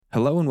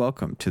Hello and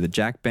welcome to the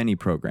Jack Benny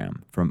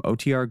program from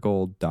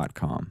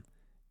OTRGold.com.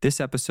 This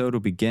episode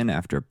will begin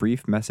after a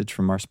brief message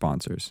from our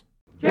sponsors.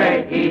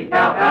 J-E-L-L-O.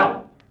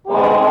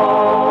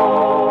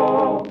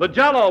 The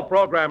Jell-O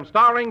program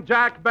starring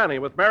Jack Benny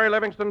with Mary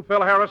Livingston,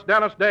 Phil Harris,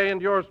 Dennis Day,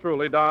 and yours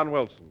truly, Don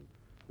Wilson.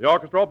 The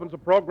orchestra opens the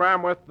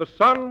program with The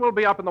Sun Will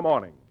Be Up in the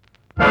Morning.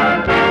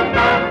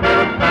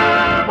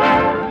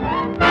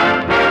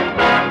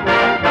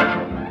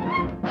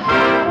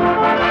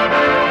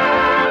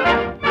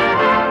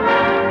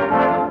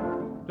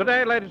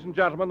 Today, ladies and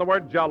gentlemen, the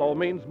word Jell-O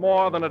means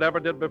more than it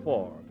ever did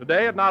before.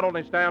 Today, it not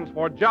only stands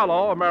for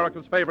Jell-O,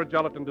 America's favorite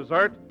gelatin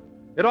dessert,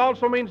 it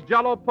also means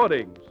Jell-O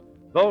puddings,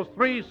 those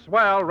three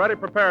swell,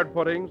 ready-prepared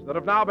puddings that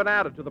have now been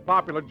added to the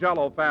popular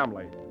Jell-O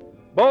family.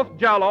 Both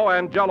Jell-O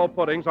and Jell-O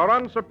puddings are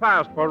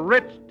unsurpassed for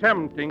rich,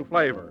 tempting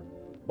flavor.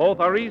 Both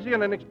are easy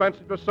and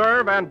inexpensive to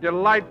serve and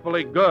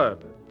delightfully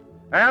good.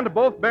 And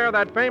both bear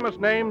that famous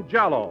name,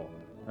 Jell-O,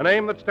 a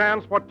name that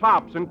stands for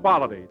tops in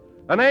quality.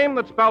 A name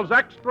that spells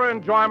extra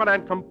enjoyment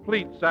and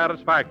complete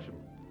satisfaction.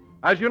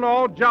 As you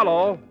know,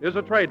 Jell-O is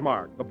a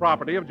trademark, the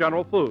property of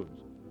General Foods.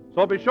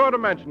 So be sure to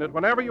mention it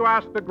whenever you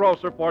ask the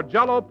grocer for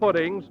Jell-O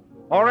puddings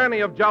or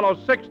any of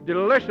Jell-O's 6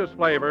 delicious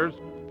flavors: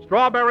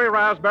 strawberry,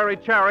 raspberry,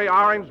 cherry,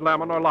 orange,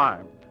 lemon, or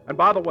lime. And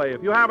by the way,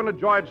 if you haven't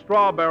enjoyed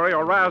strawberry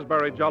or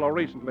raspberry Jell-O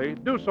recently,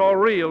 do so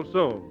real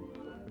soon.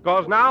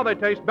 Because now they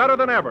taste better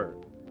than ever.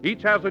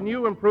 Each has a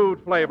new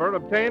improved flavor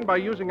obtained by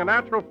using a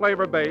natural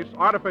flavor base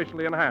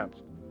artificially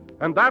enhanced.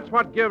 And that's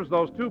what gives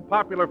those two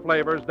popular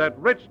flavors that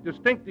rich,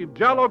 distinctive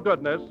Jell-O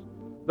goodness,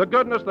 the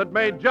goodness that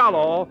made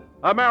Jell-O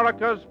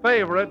America's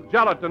favorite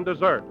gelatin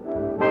dessert.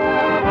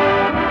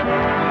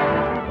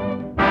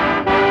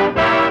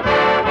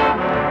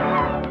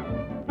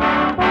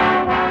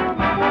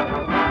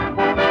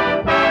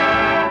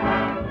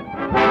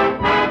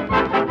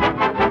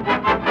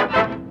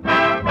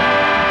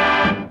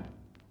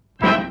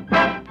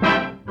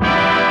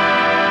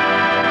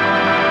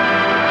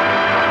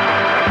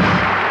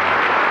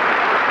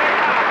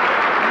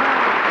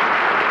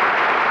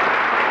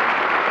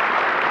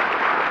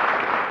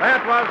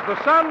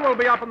 The Sun Will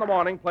Be Up in the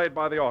Morning, played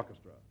by the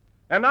orchestra.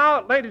 And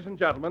now, ladies and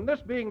gentlemen, this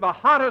being the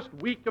hottest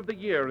week of the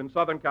year in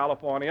Southern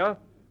California,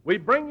 we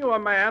bring you a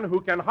man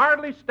who can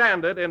hardly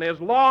stand it in his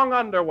long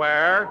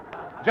underwear,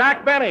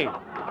 Jack Benny.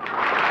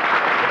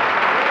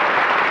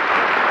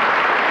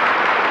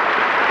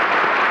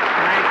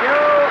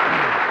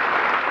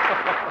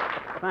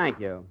 Thank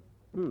you.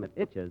 It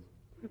itches.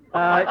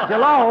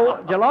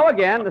 Jell-O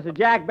again. This is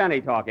Jack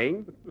Benny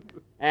talking.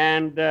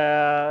 And,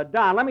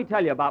 Don, let me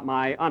tell you about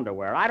my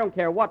underwear. I don't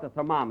care what the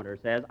thermometer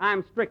says.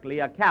 I'm strictly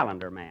a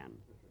calendar man.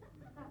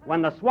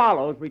 When the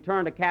swallows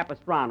return to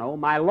Capistrano,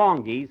 my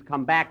longies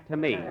come back to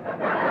me.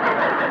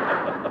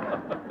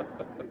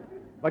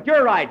 But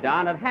you're right,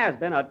 Don. It has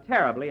been a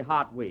terribly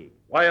hot week.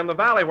 Why, in the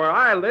valley where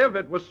I live,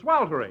 it was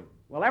sweltering.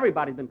 Well,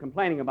 everybody's been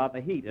complaining about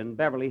the heat in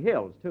Beverly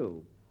Hills,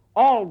 too.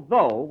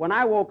 Although, when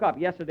I woke up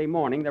yesterday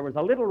morning, there was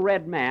a little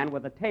red man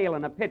with a tail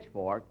and a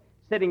pitchfork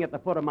sitting at the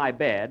foot of my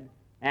bed,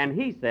 and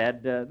he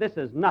said, "This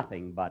is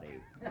nothing,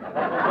 buddy."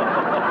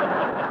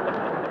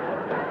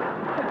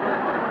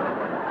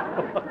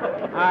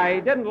 I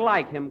didn't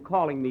like him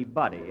calling me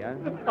buddy.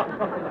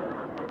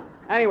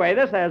 Anyway,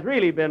 this has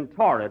really been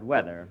torrid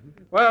weather.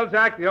 Well,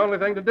 Jack, the only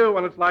thing to do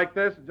when it's like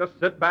this is just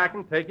sit back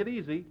and take it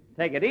easy.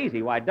 Take it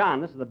easy? Why,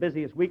 Don, this is the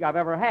busiest week I've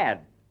ever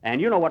had. And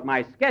you know what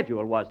my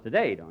schedule was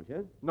today, don't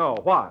you? No,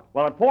 what?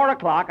 Well, at 4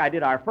 o'clock, I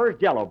did our first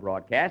Jell-O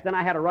broadcast. Then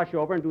I had to rush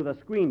over and do the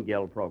Screen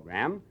Guild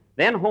program.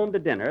 Then home to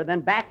dinner. Then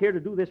back here to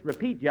do this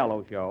repeat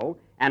Jell-O show.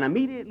 And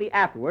immediately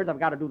afterwards, I've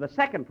got to do the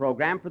second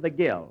program for the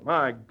Guild.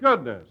 My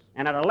goodness.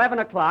 And at 11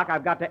 o'clock,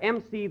 I've got to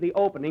MC the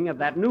opening of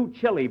that new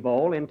chili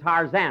bowl in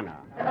Tarzana.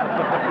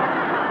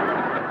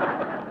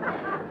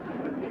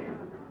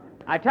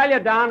 I tell you,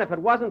 Don, if it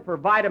wasn't for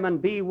vitamin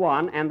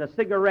B1 and the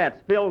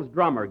cigarettes Phil's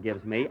drummer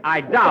gives me, I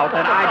doubt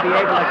that I'd be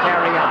able to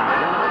carry on.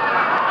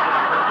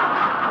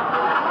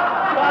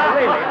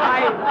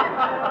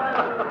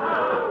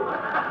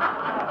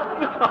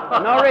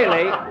 No,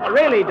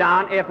 really,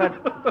 Don,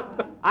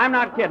 I'm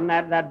not kidding,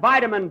 that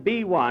vitamin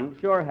B1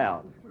 sure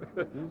helps.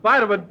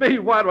 Vitamin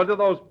B1, well, do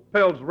those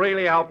pills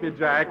really help you,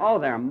 Jack? Oh,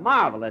 they're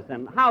marvelous,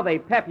 and how they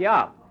pep you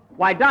up.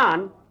 Why,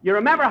 Don, you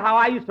remember how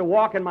I used to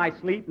walk in my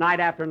sleep night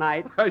after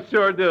night? I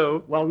sure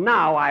do. Well,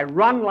 now I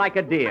run like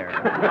a deer.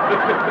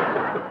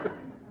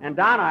 And,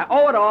 Don, I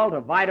owe it all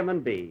to vitamin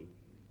B.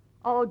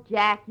 Oh,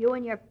 Jack, you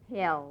and your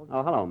pills.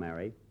 Oh, hello,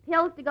 Mary.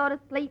 Pills to go to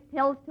sleep,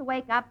 pills to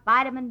wake up,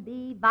 vitamin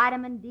B,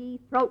 vitamin D,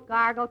 throat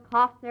gargle,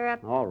 cough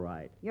syrup. All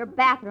right. Your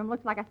bathroom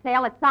looks like a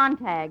sale at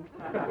Sontag's.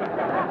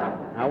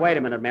 Now, wait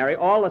a minute, Mary.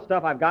 All the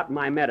stuff I've got in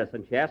my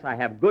medicine chest, I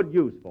have good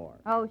use for.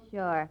 Oh,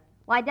 sure.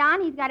 Why,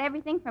 Don, he's got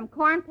everything from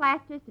corn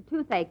plasters to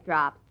toothache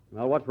drops.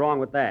 Well, what's wrong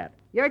with that?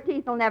 Your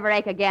teeth will never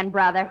ache again,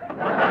 brother.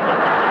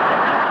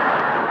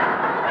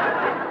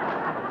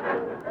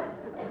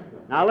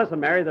 Now, listen,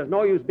 Mary, there's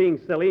no use being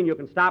silly, and you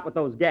can stop with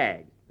those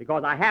gags,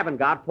 because I haven't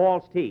got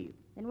false teeth.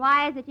 Then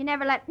why is it you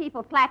never let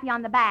people slap you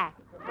on the back?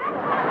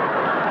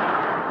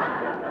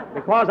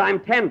 Because I'm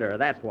tender,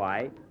 that's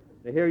why.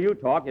 To hear you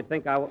talk, you'd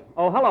think Oh,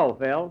 hello,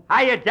 Phil.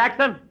 Hiya,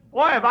 Jackson.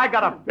 Boy, have I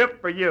got a pip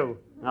for you.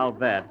 I'll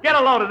bet. Get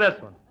a load of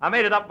this one. I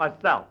made it up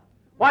myself.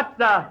 What's,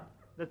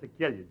 this'll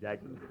kill you,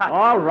 Jackson.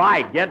 All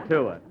right, get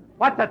to it.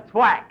 What's a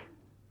twack?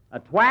 A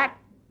twack?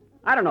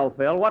 I don't know,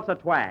 Phil. What's a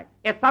twack?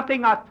 It's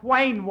something a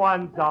twain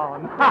one's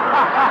on.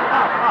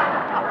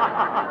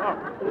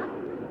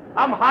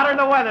 I'm hotter than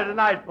the weather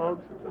tonight,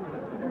 folks.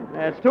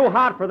 It's too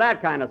hot for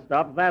that kind of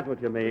stuff, if that's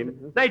what you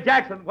mean. Say,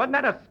 Jackson, wasn't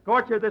that a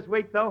scorcher this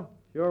week, though?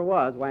 Sure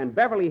was. Why, in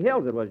Beverly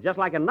Hills, it was just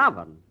like an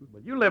oven.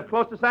 Well, you live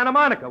close to Santa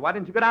Monica. Why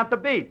didn't you go down to the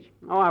beach?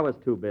 Oh, I was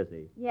too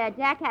busy. Yeah,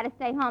 Jack had to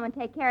stay home and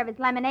take care of his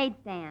lemonade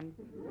stand.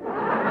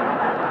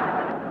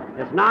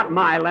 It's not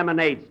my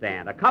lemonade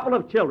stand. A couple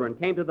of children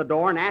came to the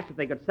door and asked if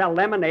they could sell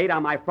lemonade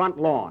on my front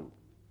lawn.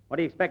 What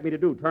do you expect me to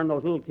do, turn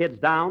those little kids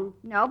down?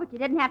 No, but you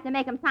didn't have to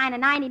make them sign a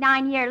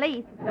 99-year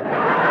lease.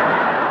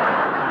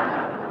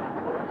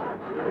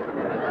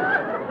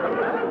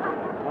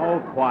 Oh,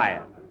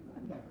 quiet.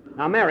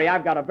 Now, Mary,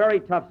 I've got a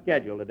very tough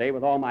schedule today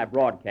with all my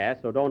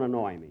broadcasts, so don't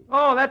annoy me.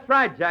 Oh, that's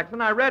right,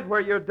 Jackson. I read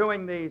where you're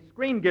doing the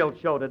Screen Guild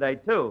show today,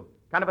 too.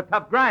 Kind of a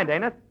tough grind,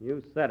 ain't it?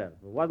 You said it.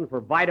 If it wasn't for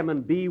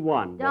vitamin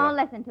B1. Don't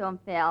listen to him,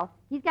 Phil.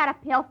 He's got a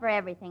pill for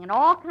everything and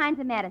all kinds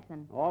of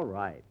medicine. All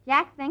right.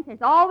 Jack thinks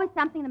there's always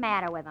something the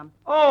matter with him.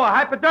 Oh, a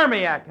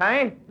hypodermiac,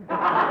 eh?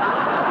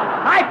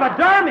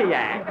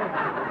 Hypodermiac?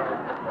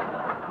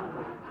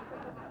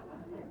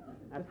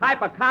 That's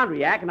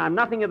hypochondriac, and I'm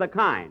nothing of the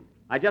kind.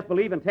 I just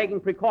believe in taking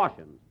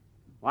precautions.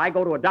 Well, I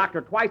go to a doctor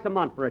twice a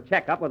month for a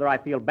checkup, whether I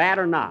feel bad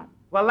or not.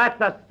 Well, that's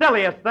the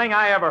silliest thing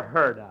I ever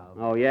heard of.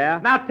 Oh, yeah?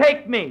 Now,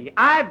 take me.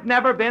 I've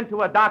never been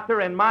to a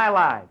doctor in my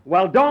life.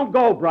 Well, don't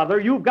go, brother.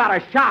 You've got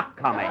a shock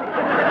coming.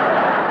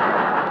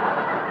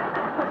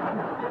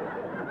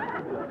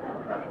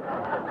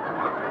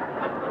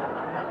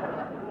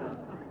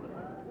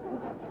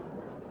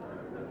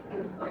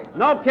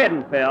 No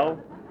kidding, Phil.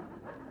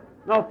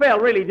 No, Phil,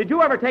 really, did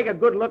you ever take a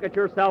good look at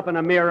yourself in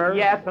a mirror?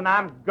 Yes, and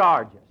I'm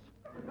gorgeous.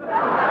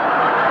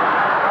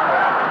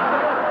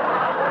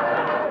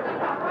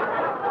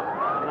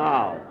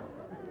 Oh.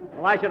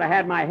 Well, I should have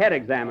had my head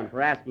examined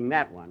for asking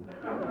that one.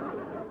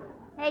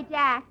 Hey,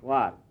 Jack.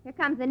 What? Here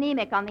comes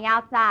anemic on the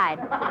outside.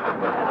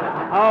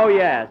 Oh,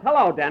 yes.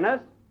 Hello, Dennis.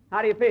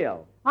 How do you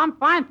feel? I'm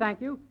fine,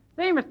 thank you.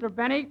 Say, Mr.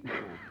 Benny,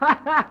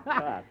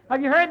 have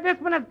you heard this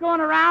one that's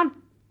going around?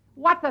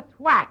 What's a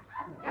twack?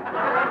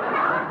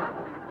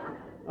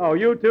 Oh,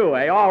 you too,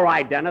 eh? All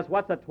right, Dennis.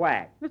 What's a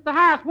twack? Mr.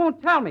 Harris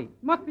won't tell me.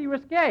 Must be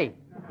risque.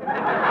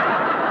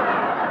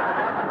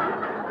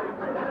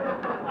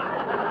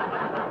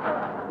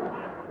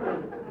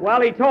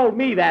 Well, he told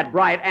me that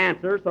bright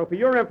answer, so for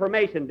your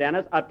information,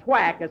 Dennis, a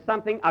twack is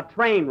something a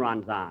train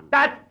runs on.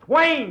 That's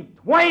twain.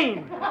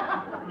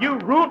 You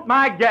root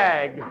my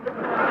gag.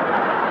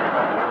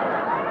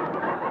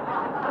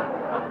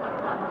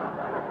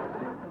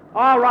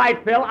 All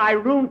right, Phil, I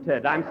ruined.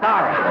 I'm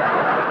sorry.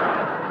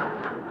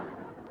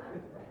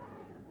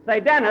 Say,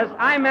 Dennis,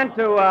 I meant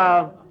to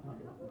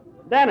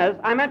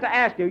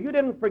ask you, you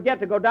didn't forget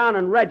to go down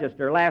and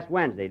register last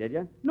Wednesday, did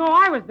you? No,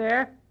 I was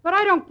there, but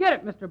I don't get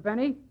it, Mr.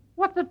 Benny.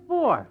 What's it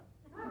for?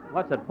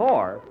 What's it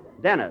for?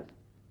 Dennis,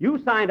 you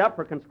signed up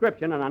for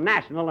conscription in a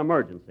national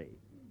emergency.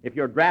 If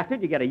you're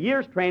drafted, you get a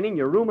year's training,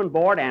 your room and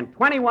board, and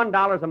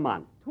 $21 a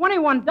month.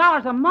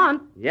 $21 a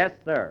month? Yes,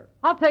 sir.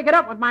 I'll take it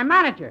up with my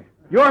manager.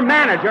 Your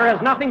manager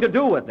has nothing to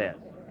do with this.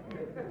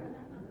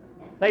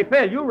 Say,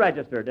 Phil, you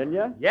registered, didn't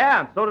you?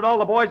 Yeah, and so did all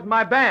the boys in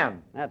my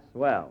band. That's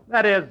swell.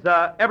 That is,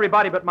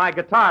 everybody but my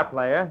guitar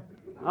player.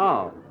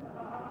 Oh.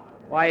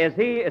 Why, is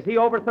he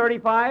over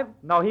 35?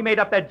 No, he made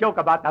up that joke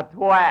about the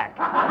twack.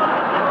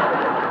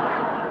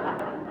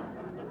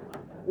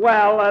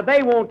 Well,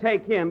 they won't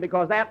take him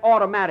because that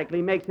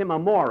automatically makes him a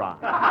moron.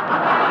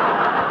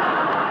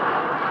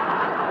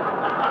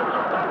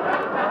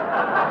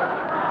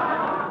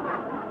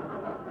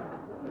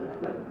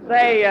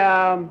 Say,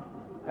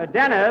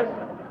 Dennis.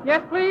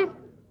 Yes, please?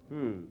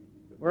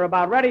 We're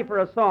about ready for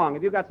a song.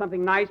 Have you got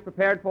something nice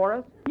prepared for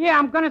us? Yeah,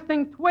 I'm going to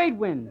sing Trade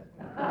Winds.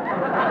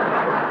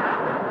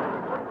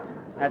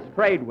 That's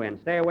Trade Wind.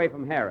 Stay away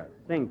from Harris.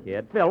 Sing,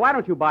 kid. Phil, why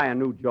don't you buy a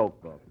new joke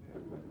book?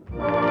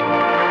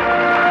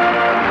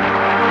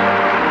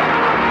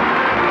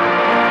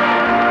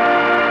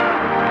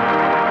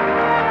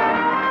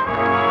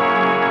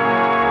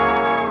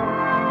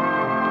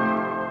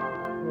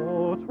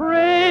 Oh,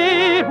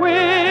 trade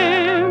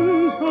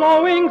winds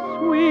blowing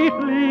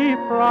sweetly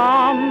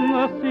from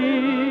the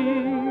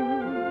sea.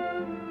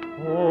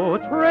 Oh,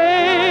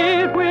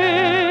 trade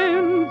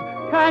winds,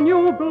 can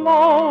you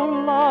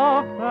blow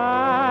love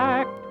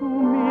back to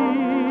me?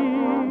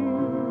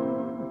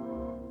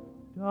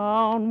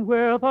 Down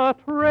where the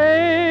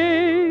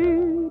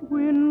trade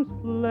winds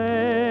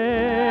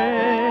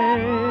play,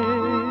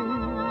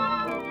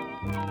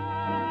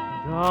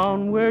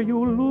 down where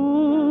you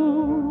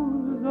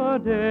lose a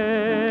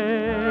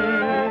day,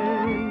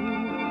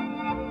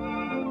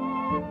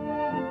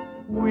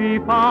 we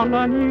found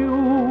a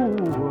new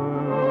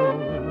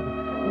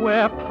world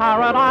where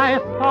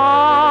paradise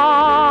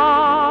starts.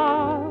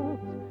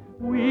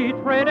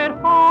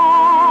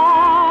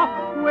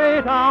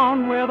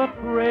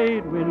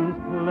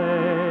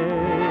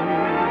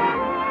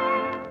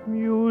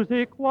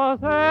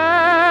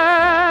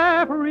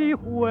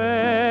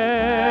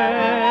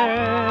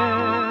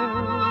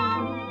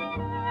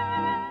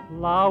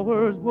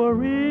 flowers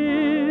were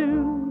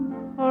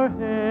in her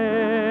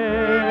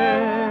hair.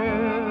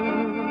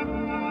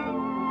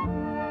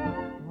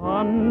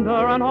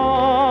 Under an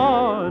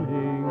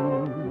awning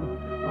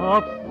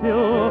of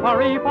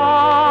silvery boughs,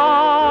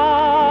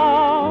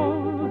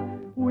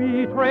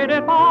 we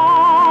traded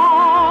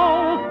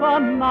vows the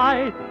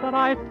night that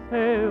I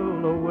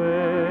sailed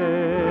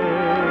away.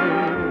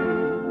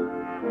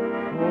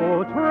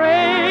 Oh,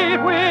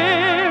 trade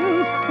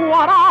winds,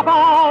 what of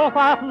all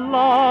that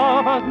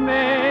love has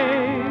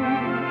made?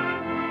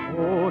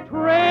 Oh,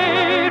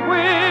 trade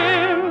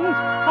winds,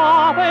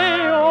 are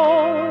they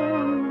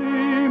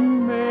only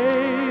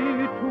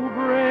made to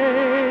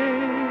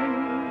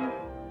break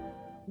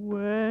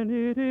when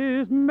it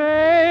is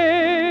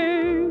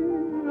made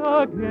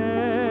again?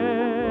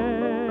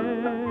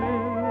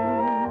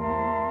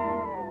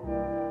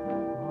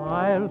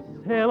 I'll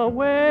sail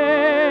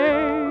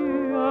away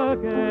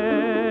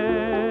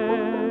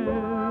again.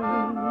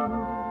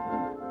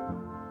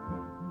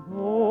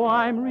 Though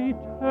I'm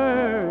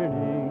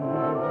returning,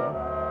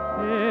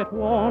 it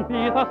won't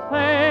be the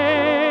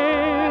same.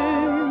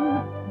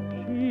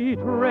 She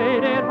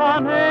traded her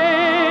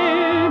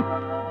name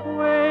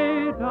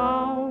way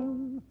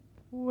down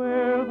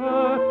where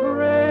the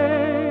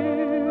trade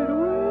winds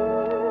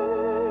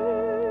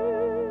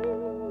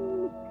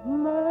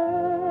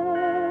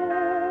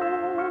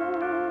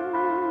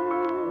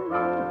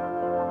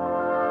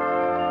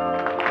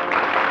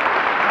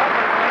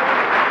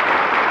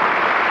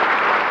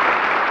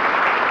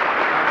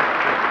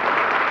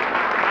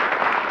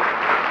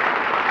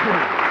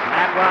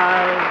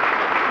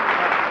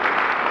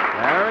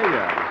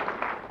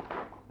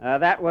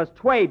That was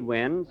Trade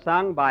Wind,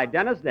 sung by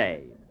Dennis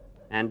Day.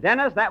 And,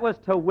 Dennis, that was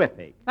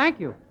terrific. Thank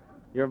you.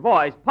 Your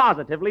voice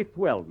positively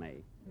thrilled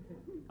me.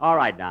 All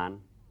right, Don.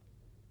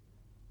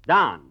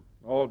 Don.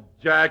 Oh,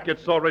 Jack,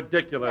 it's so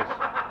ridiculous.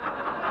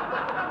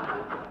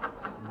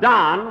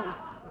 Don,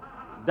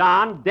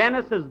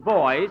 Dennis's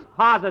voice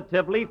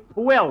positively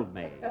thrilled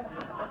me.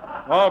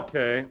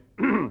 Okay.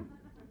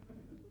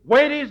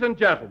 Ladies and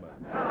gentlemen,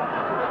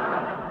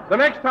 the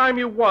next time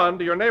you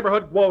wander your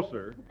neighborhood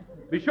grocer,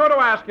 be sure to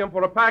ask him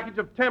for a package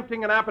of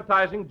tempting and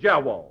appetizing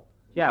jello.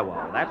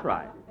 Jello, that's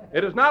right.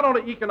 It is not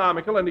only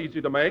economical and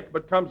easy to make,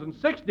 but comes in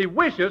 60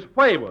 wishes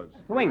flavors.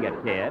 Swing it,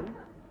 kid.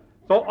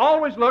 So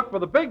always look for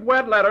the big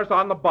red letters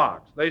on the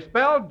box. They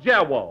spell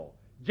Jello.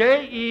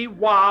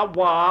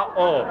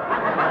 J-E-W-W-O.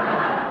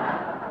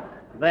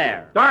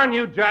 There. Darn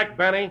you, Jack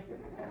Benny.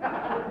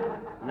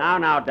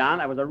 Now, Don,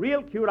 that was a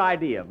real cute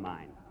idea of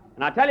mine.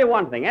 And I'll tell you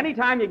one thing.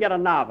 Anytime you get a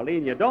novelty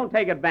and you don't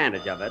take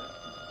advantage of it,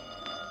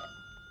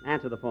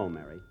 answer the phone,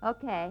 Mary.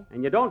 Okay.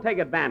 And you don't take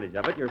advantage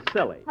of it, you're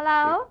silly.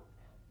 Hello?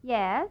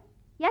 Yes?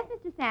 Yes,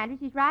 Mr. Sanders,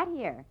 he's right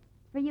here.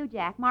 For you,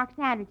 Jack. Mark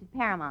Sanders at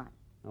Paramount.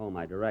 Oh,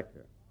 my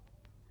director.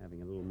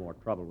 Having a little more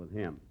trouble with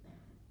him.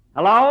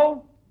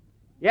 Hello?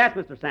 Yes,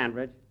 Mr.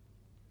 Sandridge.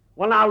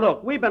 Well, now,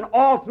 look, we've been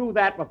all through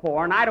that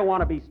before, and I don't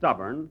want to be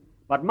stubborn,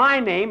 but my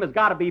name has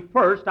got to be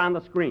first on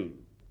the screen.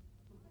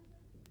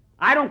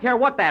 I don't care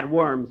what that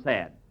worm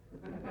said.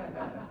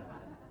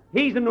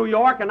 He's in New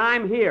York, and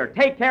I'm here.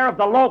 Take care of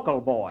the local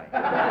boy.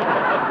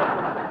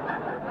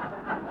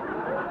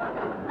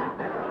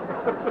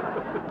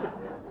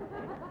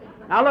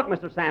 Now, look,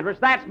 Mr. Sanders,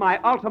 that's my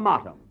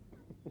ultimatum.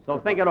 So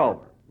think it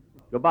over.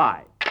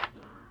 Goodbye.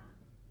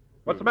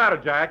 What's the matter,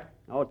 Jack?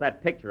 Oh, it's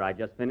that picture I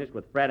just finished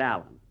with Fred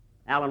Allen.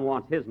 Allen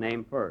wants his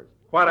name first.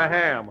 Quite a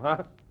ham,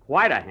 huh?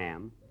 Quite a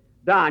ham.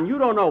 Don, you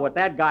don't know what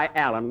that guy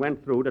Allen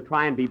went through to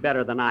try and be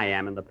better than I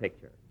am in the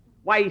picture.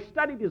 Why, he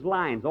studied his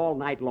lines all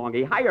night long.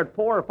 He hired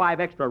 4 or 5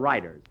 extra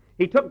writers.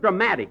 He took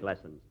dramatic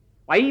lessons.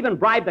 Why, he even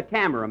bribed the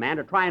cameraman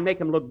to try and make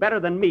him look better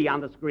than me on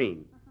the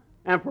screen.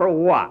 And for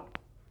what?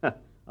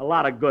 A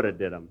lot of good it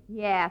did him.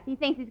 Yeah, if he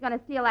thinks he's going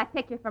to steal that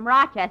picture from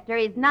Rochester,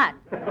 he's nuts.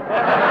 I'm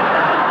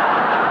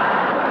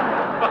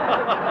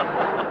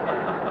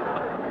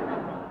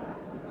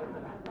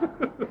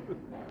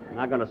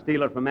not going to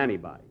steal it from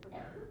anybody.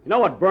 You know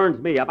what burns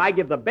me up? I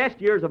give the best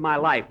years of my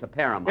life to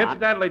Paramount.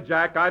 Incidentally,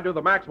 Jack, I do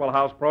the Maxwell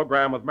House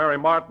program with Mary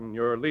Martin,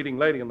 your leading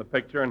lady in the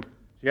picture, and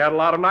she had a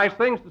lot of nice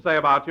things to say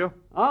about you.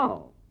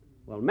 Oh.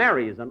 Well,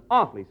 Mary is an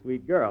awfully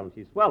sweet girl, and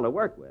she's swell to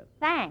work with.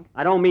 Thanks.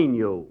 I don't mean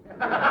you.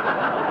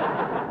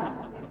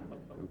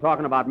 I'm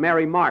talking about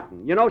Mary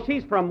Martin. You know,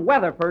 she's from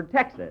Weatherford,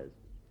 Texas.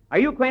 Are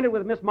you acquainted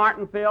with Miss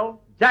Martin,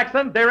 Phil?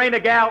 Jackson, there ain't a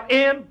gal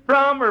in,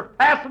 from, or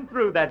passing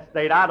through that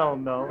state I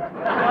don't know.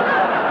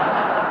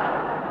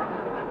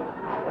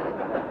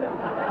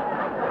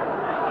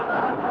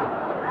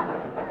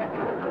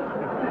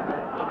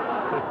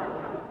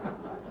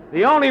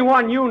 The only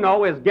one you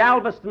know is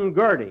Galveston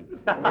Gertie.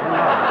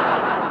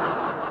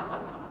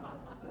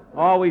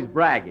 Always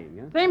bragging.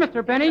 Huh? Say,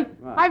 Mr. Benny,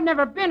 What? I've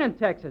never been in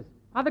Texas.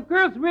 Are the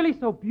girls really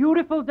so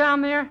beautiful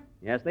down there?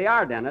 Yes, they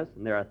are, Dennis,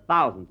 and there are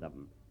thousands of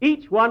them.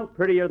 Each one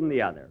prettier than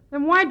the other.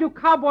 Then why do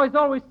cowboys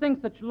always sing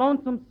such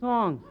lonesome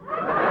songs?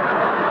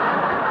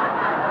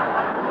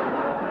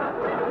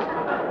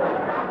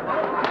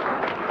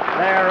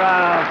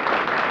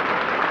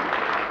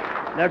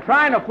 They're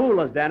trying to fool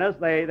us, Dennis.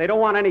 They don't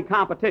want any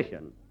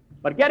competition.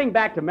 But getting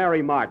back to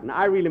Mary Martin,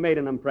 I really made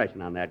an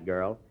impression on that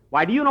girl.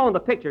 Why, do you know in the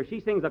picture she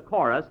sings a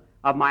chorus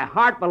of My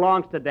Heart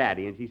Belongs to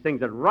Daddy, and she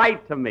sings it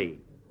right to me.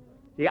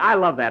 See, I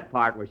love that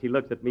part where she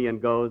looks at me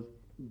and goes,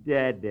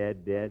 Dad,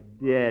 Dad, Dad,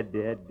 Dad,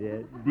 Dad,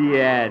 Dad,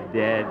 Dad,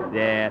 Dad,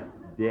 Dad,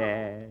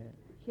 Dad.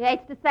 She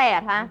hates to say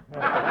it, huh?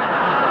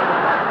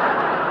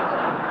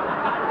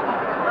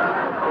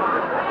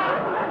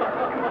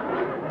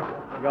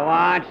 Go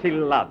on, she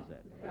loves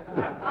it.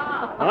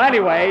 Well,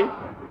 anyway,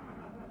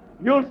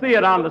 you'll see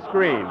it on the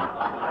screen.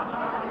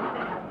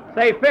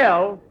 Say,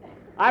 Phil,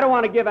 I don't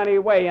want to give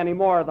away any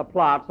more of the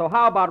plot, so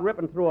how about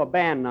ripping through a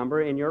band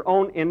number in your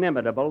own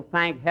inimitable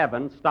Thank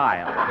Heaven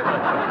style?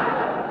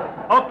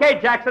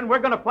 Okay, Jackson, we're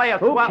going to play a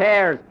Who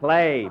cares?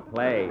 Play.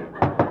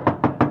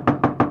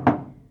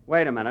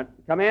 Wait a minute.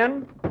 Come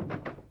in.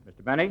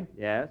 Mr. Benny,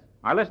 Yes.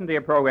 I listened to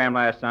your program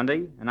last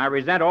Sunday, and I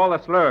resent all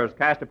the slurs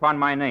cast upon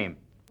my name.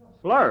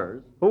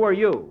 Slurs? Who are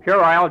you?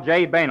 Puerile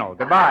J. Banal.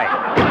 Goodbye.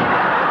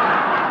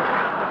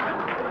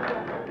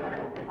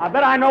 I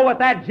bet I know what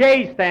that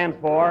J stands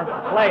for.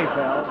 Play,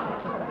 Phil.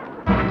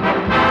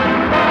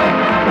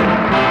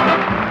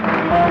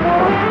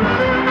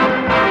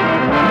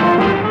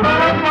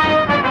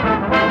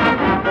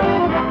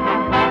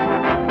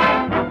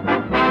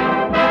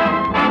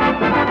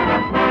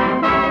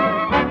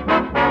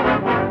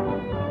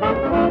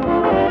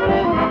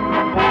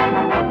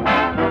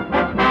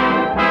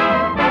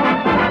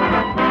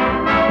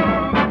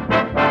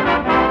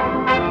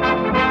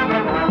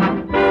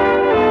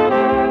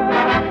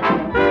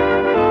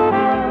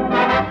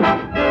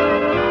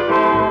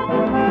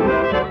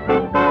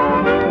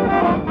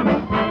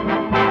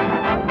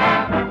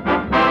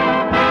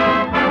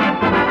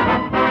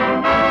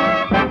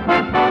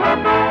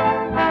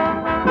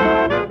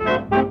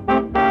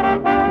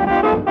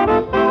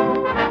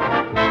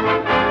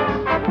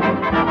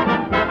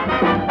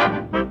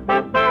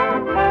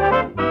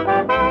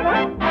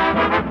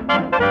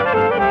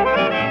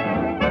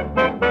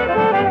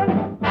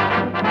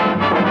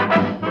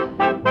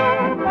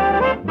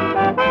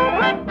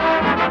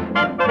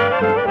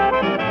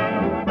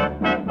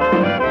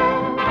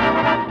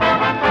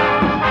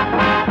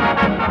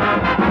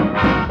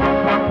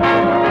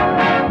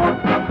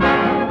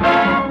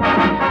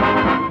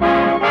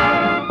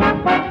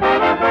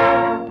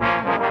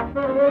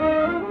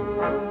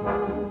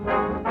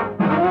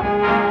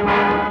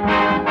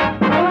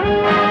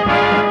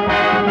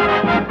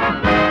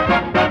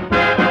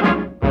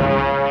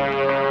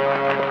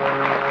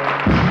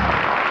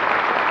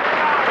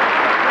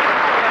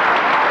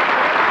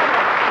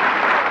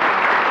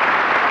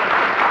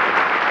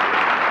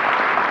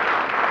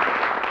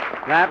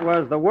 That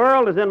was The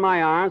World Is in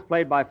My Arms,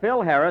 played by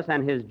Phil Harris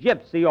and his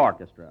Gypsy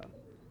Orchestra.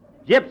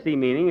 Gypsy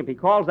meaning, if he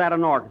calls that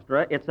an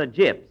orchestra, it's a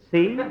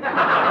gypsy.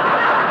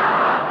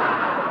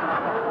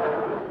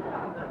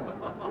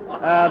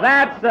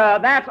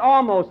 That's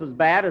almost as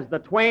bad as the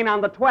Twain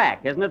on the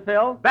Twack, isn't it,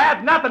 Phil?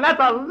 Bad nothing. That's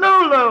a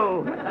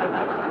Lulu.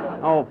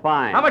 Oh,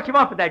 fine. How much you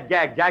want for that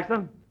gag,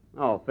 Jackson?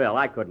 Oh, Phil,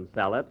 I couldn't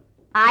sell it.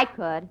 I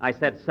could. I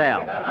said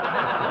sell.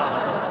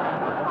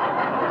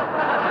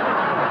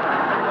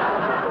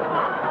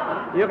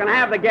 You can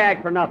have the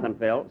gag for nothing,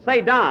 Phil.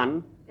 Say,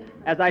 Don,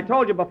 as I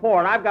told you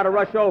before, I've got to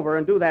rush over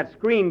and do that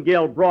Screen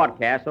Guild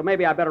broadcast, so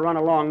maybe I better run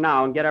along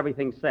now and get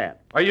everything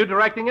set. Are you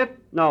directing it?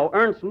 No,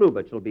 Ernst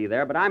Lubitsch will be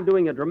there, but I'm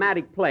doing a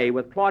dramatic play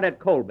with Claudette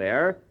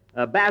Colbert,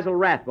 Basil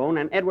Rathbone,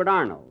 and Edward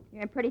Arnold.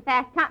 You're in pretty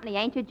fast company,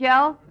 ain't you,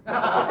 Joe?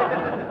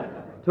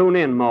 Tune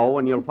in, Mo,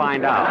 and you'll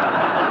find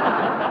out.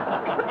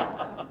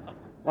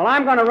 Well,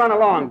 I'm going to run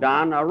along,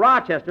 Don.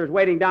 Rochester's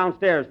waiting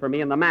downstairs for me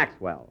in the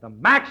Maxwell. The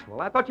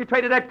Maxwell? I thought you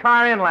traded that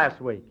car in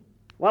last week.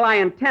 Well, I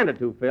intended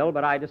to, Phil,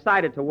 but I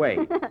decided to wait.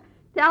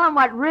 Tell him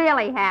what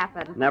really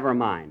happened. Never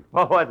mind.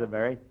 What was it,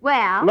 Mary?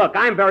 Well... Look,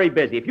 I'm very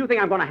busy. If you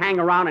think I'm going to hang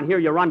around and hear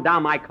you run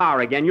down my car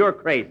again, you're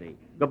crazy.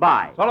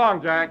 Goodbye. So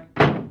long, Jack.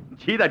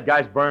 Gee, that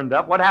guy's burned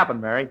up. What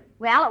happened, Mary?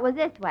 Well, it was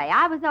this way.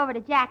 I was over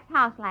to Jack's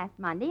house last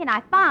Monday, and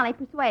I finally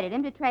persuaded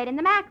him to trade in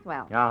the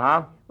Maxwell.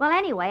 Uh-huh. Well,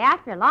 anyway,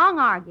 after a long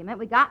argument,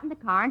 we got in the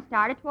car and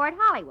started toward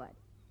Hollywood.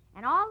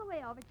 And all the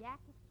way over, Jack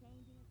was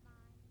changing his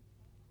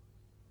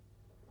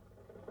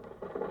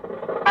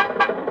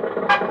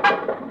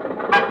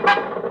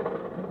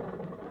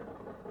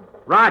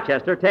mind.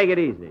 Rochester, take it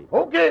easy.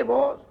 Okay,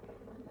 boss.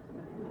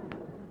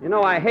 You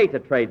know, I hate to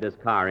trade this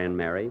car in,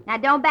 Mary. Now,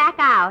 don't back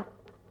out.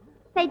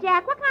 Say,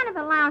 Jack, what kind of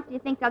allowance do you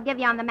think they'll give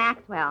you on the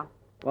Maxwell?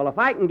 Well, if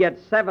I can get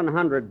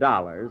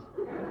 $700,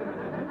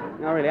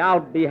 no, really, I'll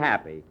be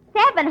happy.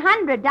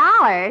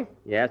 $700?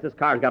 Yes, this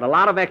car's got a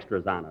lot of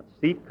extras on it.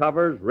 Seat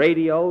covers,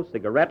 radio,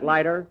 cigarette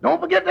lighter.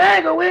 Don't forget the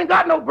anchor. We ain't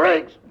got no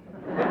brakes.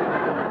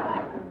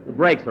 The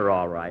brakes are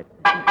all right.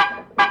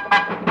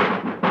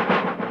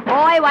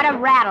 Boy, what a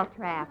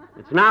rattletrap.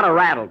 It's not a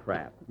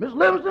rattletrap. Miss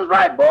Livingston's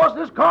right, boss.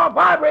 This car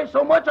vibrates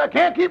so much I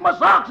can't keep my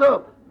socks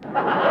up.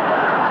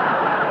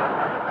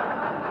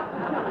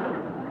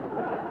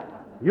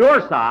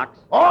 Your socks?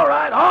 All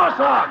right, our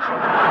socks.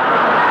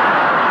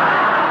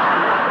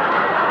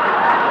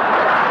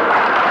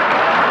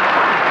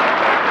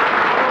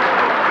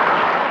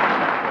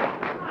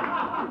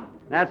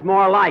 That's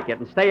more like it,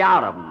 and stay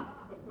out of them.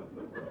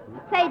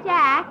 Say,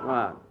 Jack,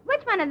 What?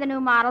 which one of the new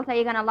models are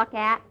you going to look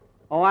at?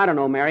 Oh, I don't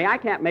know, Mary. I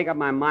can't make up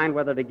my mind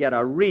whether to get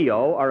a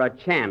Rio or a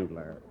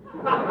Chandler.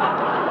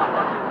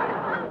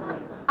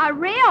 A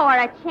Rio or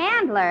a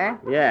Chandler?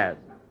 Yes.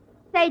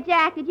 Say,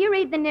 Jack, did you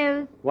read the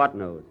news? What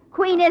news?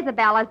 Queen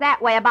Isabel is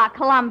that way about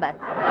Columbus.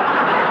 Now,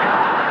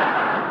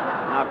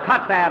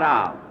 cut that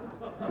out.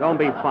 Don't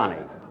be funny.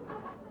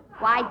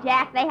 Why,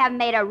 Jack, they haven't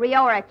made a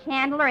Rio or a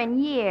Chandler in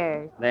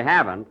years. They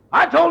haven't.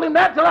 I told him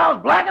that till I was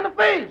black in the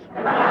face.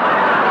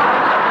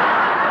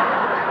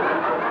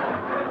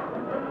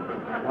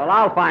 Well,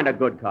 I'll find a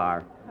good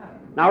car.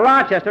 Now,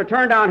 Rochester,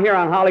 turn down here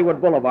on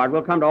Hollywood Boulevard.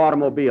 We'll come to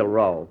Automobile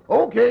Row.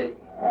 Okay.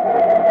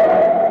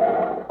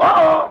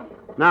 Uh-oh.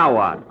 Now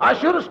what? I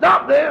should have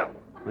stopped there.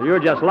 Well,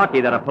 you're just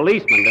lucky that a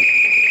policeman did...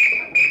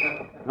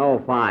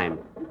 Oh, fine.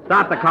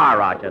 Stop the car,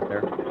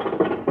 Rochester.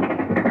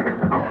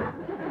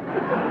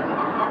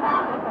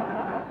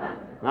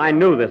 I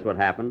knew this would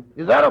happen.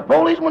 Is that a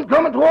policeman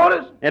coming toward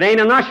us? It ain't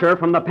an usher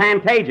from the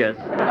Pantages.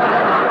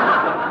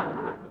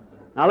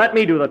 Now, let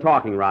me do the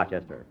talking,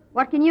 Rochester.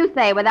 What can you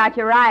say without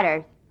your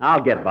riders?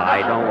 I'll get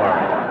by, don't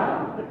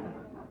worry.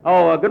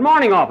 Oh, good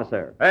morning,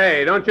 officer.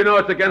 Hey, don't you know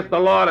it's against the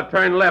law to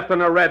turn left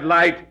on a red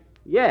light?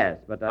 Yes,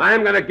 but...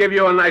 I'm going to give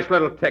you a nice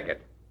little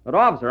ticket. But,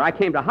 officer, I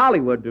came to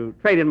Hollywood to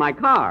trade in my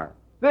car.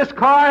 This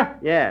car?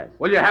 Yes.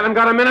 Well, you haven't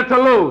got a minute to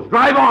lose.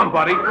 Drive on,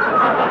 buddy.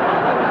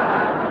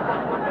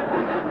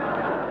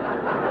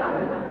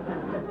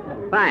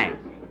 Thanks.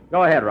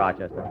 Go ahead,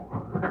 Rochester.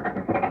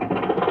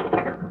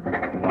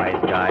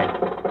 Wise guy.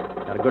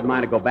 Got a good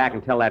mind to go back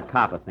and tell that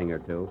cop a thing or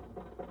two.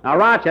 Now,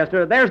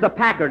 Rochester, there's the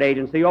Packard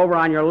agency over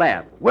on your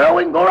left. Well,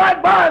 we can go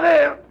right by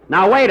there.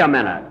 Now, wait a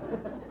minute.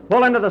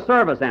 Pull into the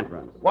service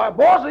entrance. Why,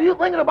 boss, are you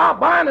thinking about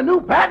buying a new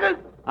Packard?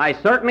 I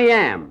certainly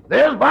am.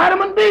 There's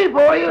vitamin B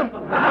for you.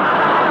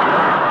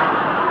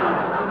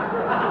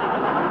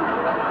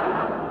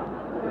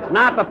 It's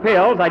not the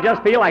pills. I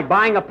just feel like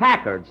buying a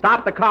Packard.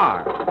 Stop the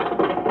car.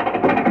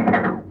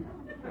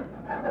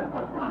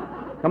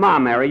 Come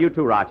on, Mary. You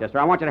too, Rochester.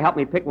 I want you to help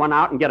me pick one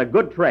out and get a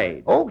good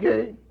trade.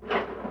 Okay.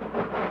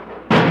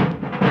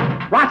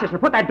 Rochester,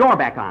 put that door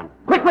back on.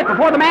 Quick, quick,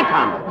 before the man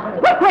comes.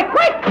 Quick, quick,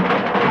 quick!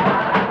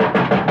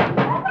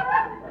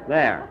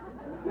 There.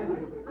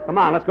 Come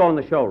on, let's go in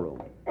the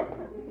showroom.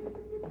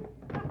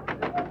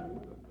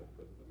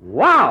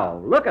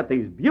 Wow, look at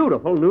these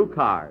beautiful new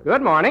cars.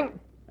 Good morning.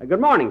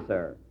 Good morning,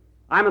 sir.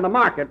 I'm in the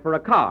market for a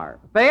car.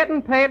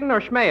 Phaeton, Peyton, or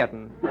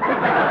Schmayeton?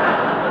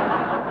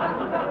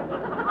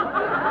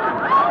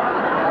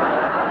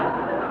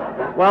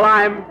 Well,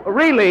 I'm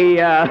really,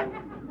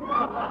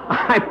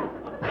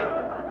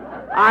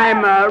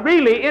 I'm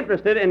really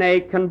interested in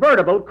a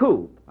convertible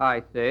coupe.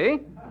 I see.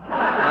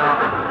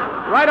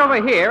 Now, right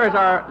over here is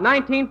our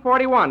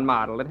 1941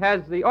 model. It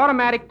has the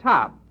automatic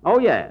top. Oh,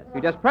 yes.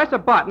 You just press a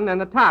button and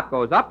the top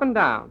goes up and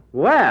down.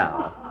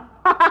 Well.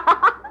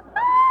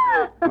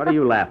 What are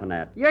you laughing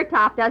at? Your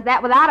top does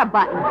that without a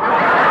button.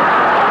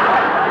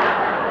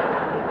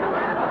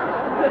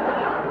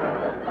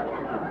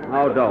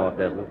 Oh, no, it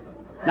isn't.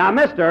 Now,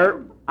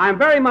 mister, I'm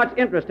very much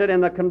interested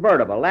in the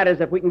convertible. That is,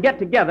 if we can get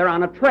together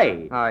on a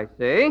trade. I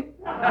see.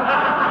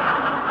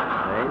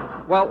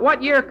 Well,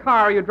 what year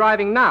car are you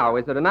driving now?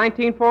 Is it a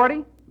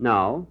 1940?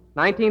 No.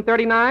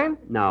 1939?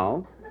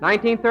 No.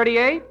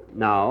 1938?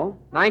 No.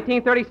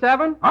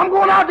 1937? I'm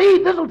going out to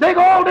eat. This'll take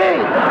all day.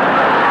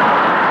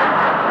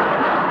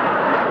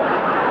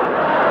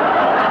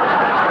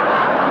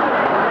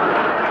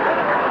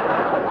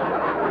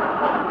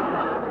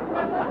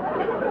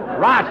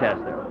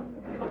 Rochester.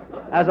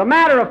 As a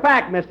matter of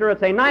fact, mister,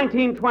 it's a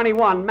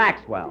 1921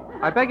 Maxwell.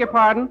 I beg your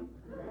pardon?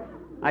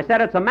 I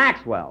said it's a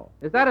Maxwell.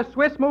 Is that a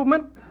Swiss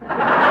movement?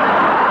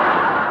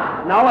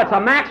 No, it's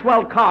a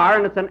Maxwell car,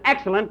 and it's in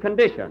excellent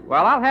condition.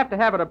 Well, I'll have to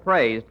have it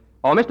appraised.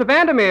 Oh, Mr.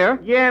 Vandermeer.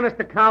 Yeah,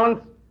 Mr.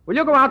 Collins. Will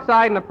you go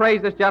outside and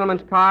appraise this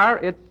gentleman's car?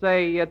 It's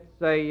a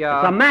It's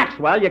a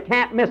Maxwell. You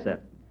can't miss it.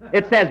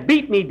 It says,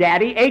 "Beat me,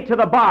 Daddy, 8 to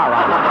the bar"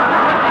 on it.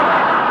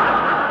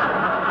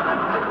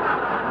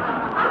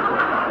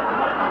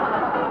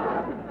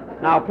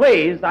 Now,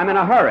 please, I'm in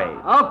a hurry.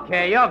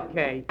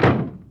 Okay.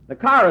 The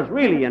car is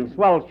really in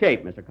swell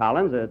shape, Mr.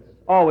 Collins. It's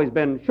always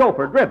been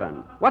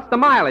chauffeur-driven. What's the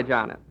mileage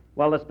on it?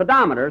 Well, the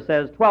speedometer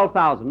says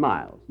 12,000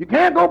 miles. You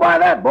can't go by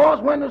that, boss.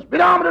 When the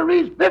speedometer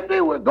reads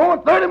 50, we're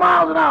going 30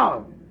 miles an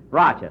hour.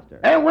 Rochester.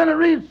 And when it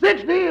reads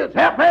 60, it's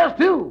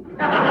 2:30.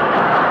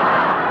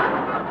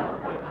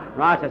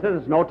 Rochester,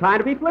 there's no time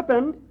to be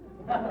flippant.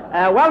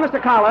 Well,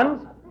 Mr.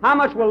 Collins, how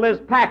much will this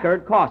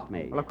Packard cost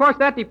me? Well, of course,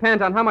 that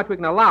depends on how much we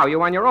can allow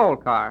you on your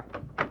old car.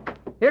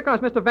 Here comes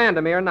Mr.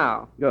 Vandermeer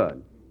now.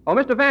 Good. Oh,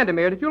 Mr.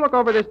 Vandermeer, did you look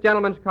over this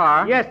gentleman's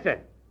car? Yes, sir.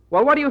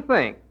 Well, what do you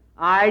think?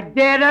 I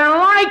didn't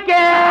like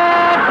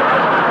it!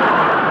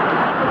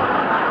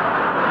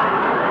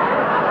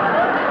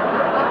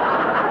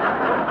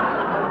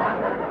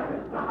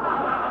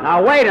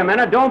 Now, wait a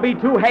minute. Don't be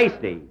too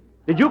hasty.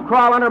 Did you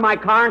crawl under my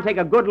car and take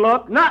a good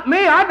look? Not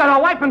me. I got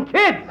a wife and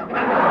kids.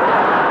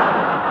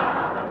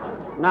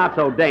 Not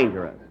so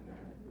dangerous.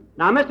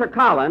 Now, Mr.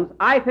 Collins,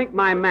 I think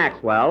my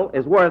Maxwell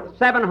is worth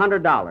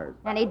 $700.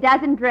 And he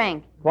doesn't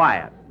drink.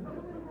 Quiet.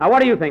 Now, what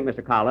do you think,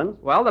 Mr. Collins?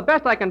 Well, the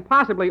best I can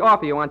possibly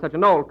offer you on such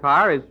an old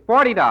car is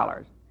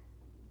 $40.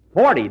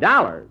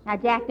 $40? Now,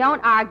 Jack,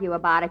 don't argue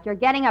about it. You're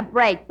getting a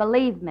break,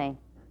 believe me.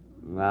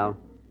 Well,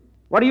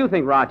 what do you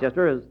think,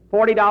 Rochester? Is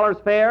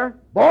 $40 fair?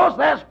 Boss,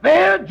 that's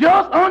fair,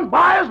 just,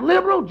 unbiased,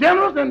 liberal,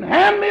 generous, and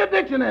hand me a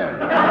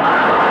dictionary.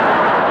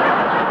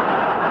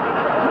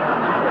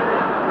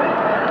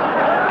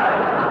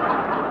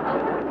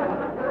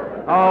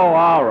 Oh,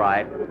 all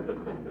right.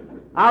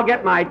 I'll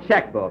get my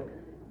checkbook.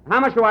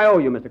 How much do I owe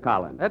you, Mr.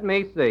 Collins? Let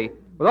me see.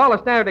 With all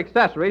the standard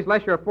accessories,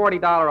 less your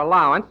 $40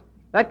 allowance,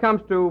 that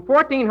comes to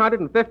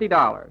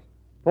 $1,450.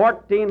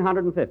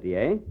 $1,450,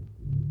 eh?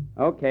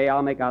 Okay,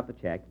 I'll make out the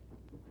check.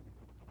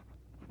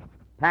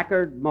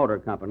 Packard Motor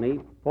Company,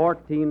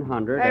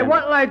 $1,400. Hey,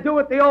 what'll I do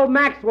with the old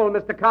Maxwell,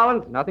 Mr.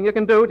 Collins? Nothing you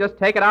can do. Just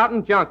take it out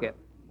and junk it.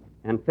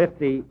 And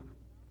 50.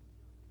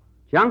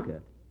 Junk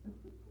it?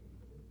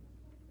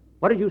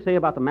 What did you say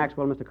about the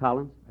Maxwell, Mr.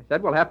 Collins? I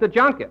said we'll have to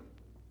junk it.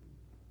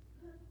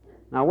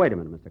 Now, wait a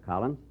minute, Mr.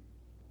 Collins.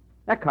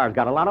 That car's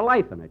got a lot of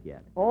life in it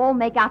yet. Oh,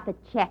 make out the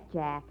check,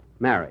 Jack.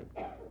 Mary,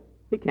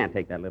 he can't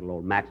take that little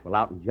old Maxwell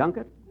out and junk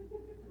it.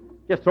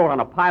 Just throw it on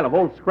a pile of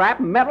old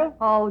scrap and metal.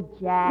 Oh,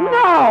 Jack.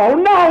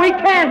 No, he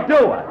can't do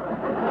it.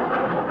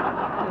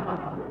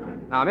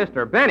 Now,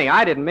 Mr. Benny,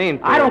 I didn't mean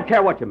to... I don't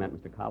care what you meant,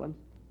 Mr. Collins.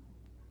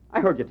 I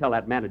heard you tell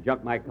that man to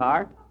junk my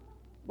car.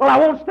 Well, I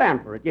won't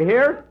stand for it, you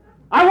hear?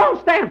 I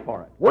won't stand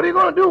for it. What are you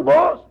going to do,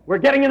 boss? We're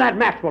getting in that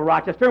Maxwell,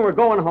 Rochester, and we're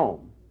going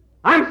home.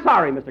 I'm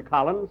sorry, Mr.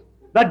 Collins.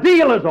 The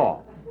deal is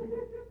off.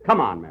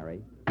 Come on,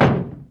 Mary.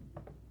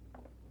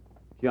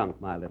 Junk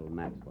my little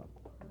Maxwell.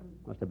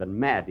 Must have been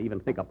mad to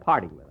even think of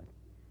parting with it.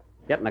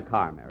 Get in the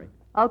car, Mary.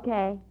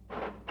 Okay.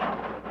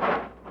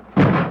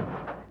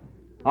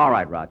 All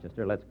right,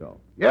 Rochester, let's go.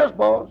 Yes,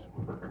 boss.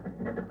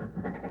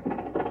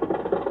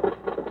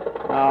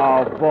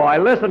 Oh, boy,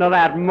 listen to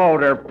that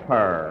motor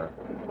purr.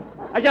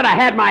 I should have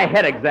had my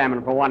head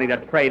examined for wanting to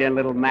trade in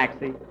little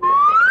Maxie.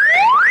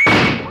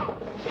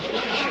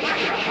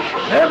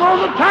 There goes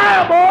the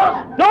tire,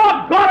 boss.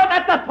 Doggone it,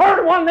 that's the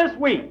third one this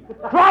week.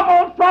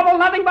 Trouble,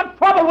 nothing but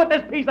trouble with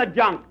this piece of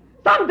junk.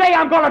 Someday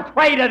I'm going to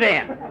trade it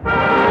in.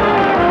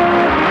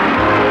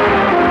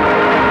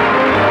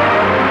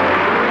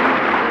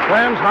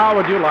 Friends, how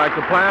would you like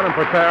to plan and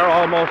prepare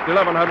almost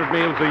 1,100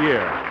 meals a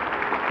year?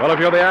 Well, if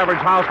you're the average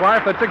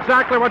housewife, that's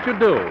exactly what you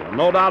do. And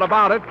no doubt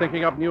about it,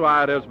 thinking up new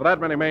ideas for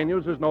that many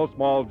menus is no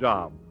small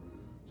job.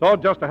 So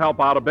just to help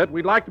out a bit,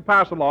 we'd like to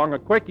pass along a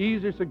quick,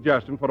 easy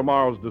suggestion for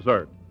tomorrow's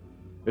dessert.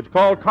 It's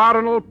called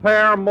Cardinal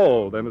Pear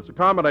Mold, and it's a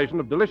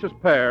combination of delicious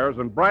pears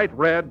and bright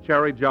red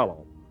cherry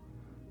jello.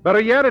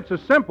 Better yet, it's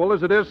as simple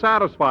as it is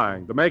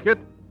satisfying. To make it,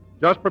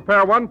 just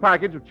prepare 1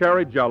 package of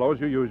cherry jello, as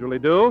you usually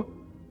do,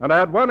 and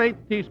add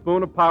 1/8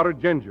 teaspoon of powdered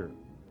ginger.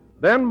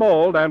 Then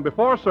mold, and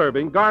before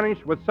serving,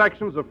 garnish with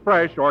sections of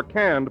fresh or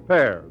canned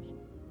pears.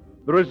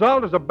 The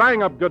result is a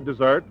bang-up good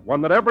dessert,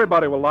 one that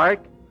everybody will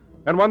like,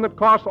 and one that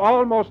costs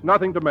almost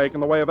nothing to make in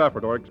the way of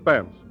effort or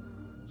expense.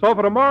 So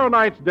for tomorrow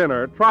night's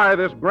dinner, try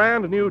this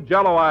grand new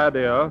jello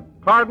idea,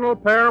 Cardinal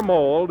Pear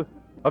Mold,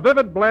 a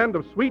vivid blend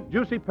of sweet,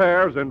 juicy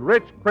pears and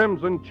rich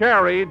crimson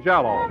cherry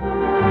jello.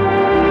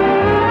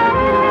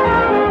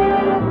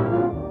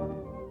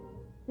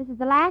 This is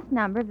the last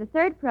number of the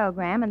 3rd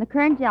program in the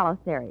current Jello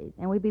series,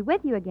 and we'll be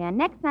with you again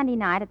next Sunday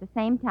night at the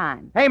same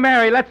time. Hey,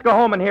 Mary, let's go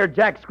home and hear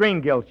Jack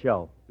Screengill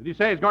show. Did he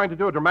say he's going to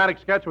do a dramatic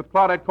sketch with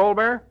Claudette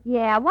Colbert?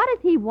 Yeah, what does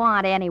he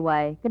want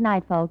anyway? Good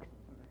night, folks.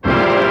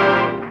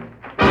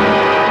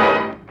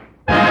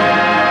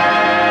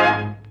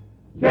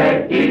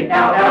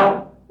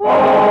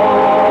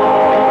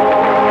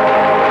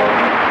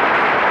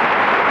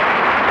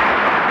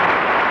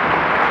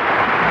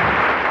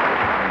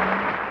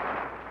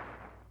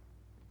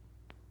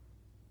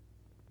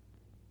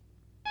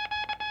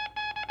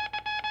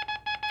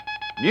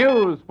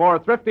 News for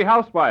thrifty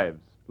housewives.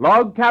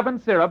 Log cabin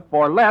syrup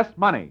for less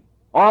money.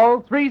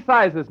 All 3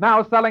 sizes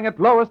now selling at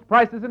lowest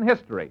prices in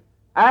history.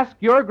 Ask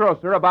your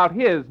grocer about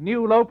his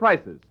new low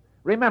prices.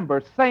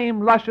 Remember,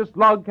 same luscious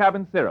log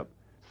cabin syrup.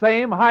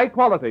 Same high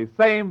quality,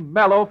 same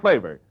mellow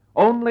flavor.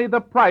 Only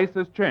the price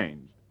has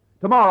changed.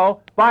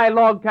 Tomorrow, buy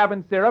log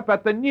cabin syrup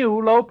at the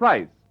new low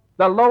price.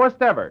 The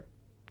lowest ever.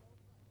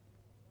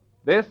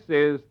 This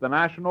is the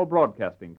National Broadcasting Company.